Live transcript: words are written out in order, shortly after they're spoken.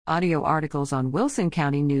Audio articles on Wilson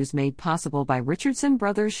County News made possible by Richardson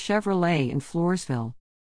Brothers Chevrolet in Floresville.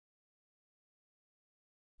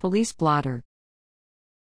 Police blotter.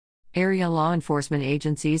 Area law enforcement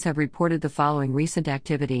agencies have reported the following recent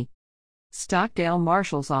activity. Stockdale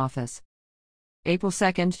Marshal's Office. April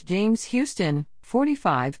 2, James Houston,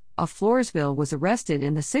 45, of Floresville was arrested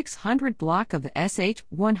in the 600 block of SH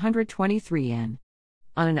 123N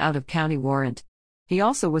on an out-of-county warrant. He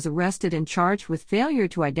also was arrested and charged with failure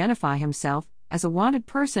to identify himself as a wanted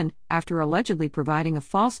person after allegedly providing a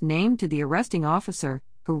false name to the arresting officer,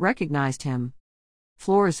 who recognized him.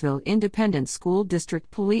 Floresville Independent School District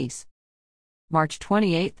Police. March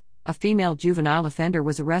 28, a female juvenile offender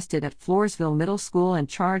was arrested at Floresville Middle School and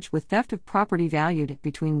charged with theft of property valued at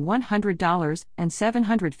between $100 and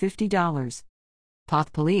 $750.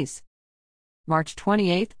 Poth Police. March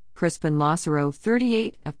 28, Crispin Lacero,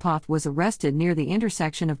 38, of Poth was arrested near the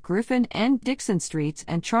intersection of Griffin and Dixon Streets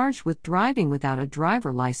and charged with driving without a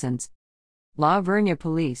driver license. La Vernia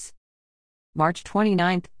Police. March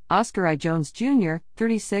 29, Oscar I. Jones Jr.,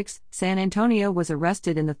 36, San Antonio was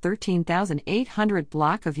arrested in the 13,800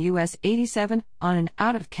 block of US 87 on an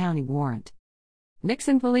out-of-county warrant.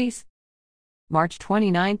 Nixon Police. March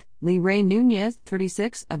 29, Lee Ray Nunez,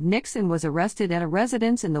 36, of Nixon was arrested at a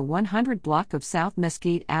residence in the 100 block of South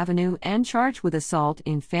Mesquite Avenue and charged with assault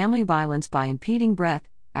in family violence by impeding breath,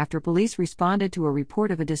 after police responded to a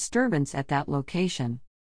report of a disturbance at that location.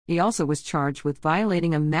 He also was charged with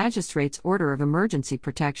violating a magistrate's order of emergency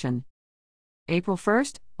protection. April 1,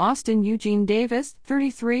 Austin Eugene Davis,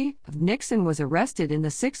 33, of Nixon was arrested in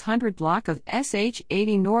the 600 block of SH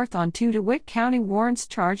 80 North on 2 DeWitt County warrants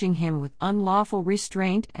charging him with unlawful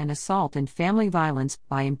restraint and assault in family violence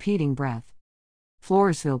by impeding breath.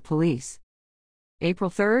 Floresville Police.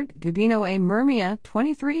 April 3, Gabino A. Murmia,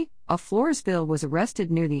 23, of Floresville was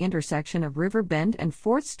arrested near the intersection of River Bend and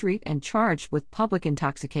 4th Street and charged with public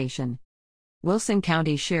intoxication. Wilson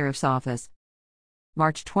County Sheriff's Office.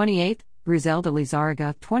 March 28, Griselda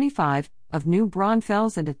Lizarraga, 25, of New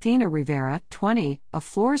Braunfels and Athena Rivera, 20, of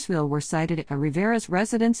Floresville were cited at Rivera's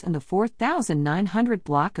residence in the 4,900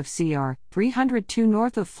 block of CR 302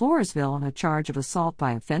 north of Floresville on a charge of assault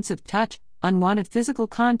by offensive touch, unwanted physical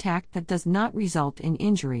contact that does not result in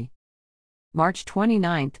injury. March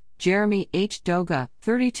 29, Jeremy H. Doga,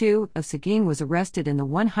 32, of Seguin was arrested in the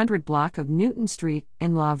 100 block of Newton Street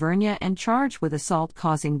in La Vernia and charged with assault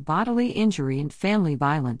causing bodily injury and family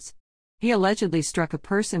violence. He allegedly struck a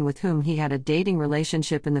person with whom he had a dating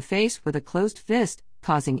relationship in the face with a closed fist,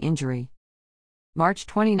 causing injury. March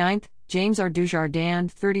 29, James R.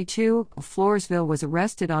 Dujardin, 32, of Floresville was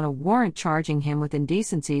arrested on a warrant charging him with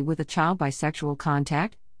indecency with a child by sexual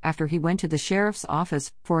contact, after he went to the sheriff's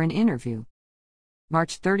office for an interview.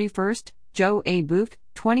 March 31, Joe A. Booth,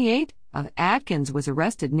 28, of Atkins was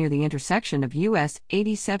arrested near the intersection of US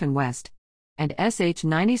 87 West and SH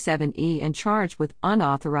 97E and charged with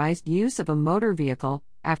unauthorized use of a motor vehicle,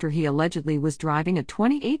 after he allegedly was driving a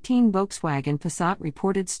 2018 Volkswagen Passat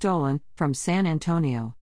reported stolen from San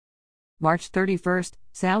Antonio. March 31,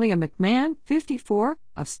 Salia McMahon, 54,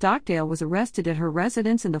 of Stockdale was arrested at her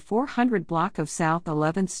residence in the 400 block of South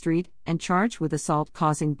 11th Street and charged with assault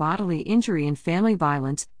causing bodily injury and family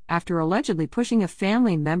violence, after allegedly pushing a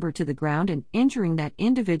family member to the ground and injuring that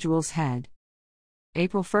individual's head.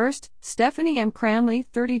 April 1, Stephanie M. Cranley,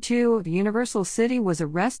 32, of Universal City was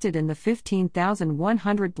arrested in the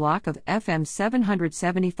 15,100 block of FM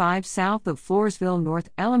 775 south of Floresville North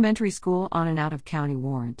Elementary School on an out-of-county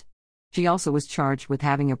warrant. She also was charged with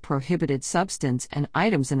having a prohibited substance and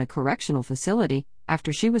items in a correctional facility,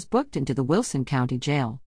 after she was booked into the Wilson County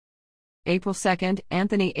Jail. April 2,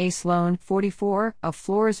 Anthony A. Sloan, 44, of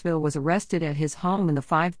Floresville was arrested at his home in the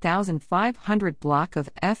 5,500 block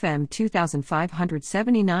of FM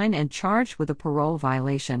 2579 and charged with a parole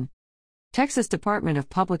violation. Texas Department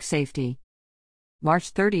of Public Safety.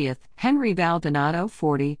 March 30, Henry Valdonato,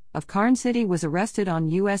 40, of Carn City was arrested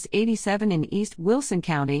on US 87 in East Wilson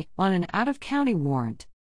County on an out-of-county warrant.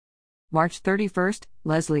 March 31,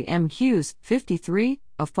 Leslie M. Hughes, 53,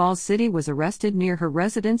 of Falls City was arrested near her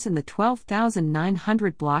residence in the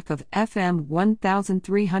 12,900 block of FM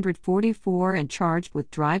 1344 and charged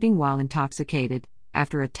with driving while intoxicated,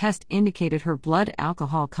 after a test indicated her blood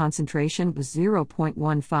alcohol concentration was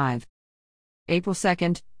 0.15. April 2,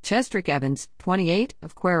 Chestrick Evans, 28,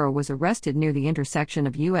 of Cuero was arrested near the intersection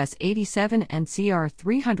of US 87 and CR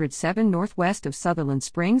 307 northwest of Sutherland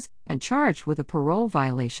Springs and charged with a parole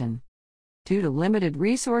violation. Due to limited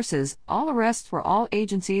resources, all arrests for all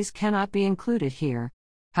agencies cannot be included here.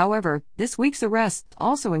 However, this week's arrest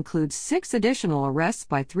also includes 6 additional arrests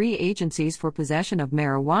by 3 agencies for possession of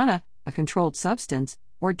marijuana, a controlled substance,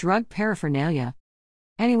 or drug paraphernalia.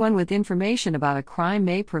 Anyone with information about a crime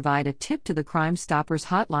may provide a tip to the Crime Stoppers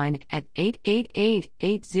hotline at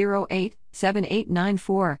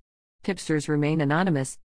 888-808-7894. Tipsters remain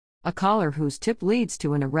anonymous. A caller whose tip leads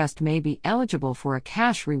to an arrest may be eligible for a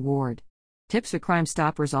cash reward. Tips for Crime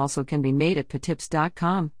Stoppers also can be made at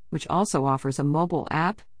patips.com, which also offers a mobile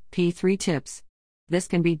app, P3 Tips. This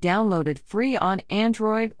can be downloaded free on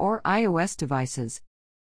Android or iOS devices.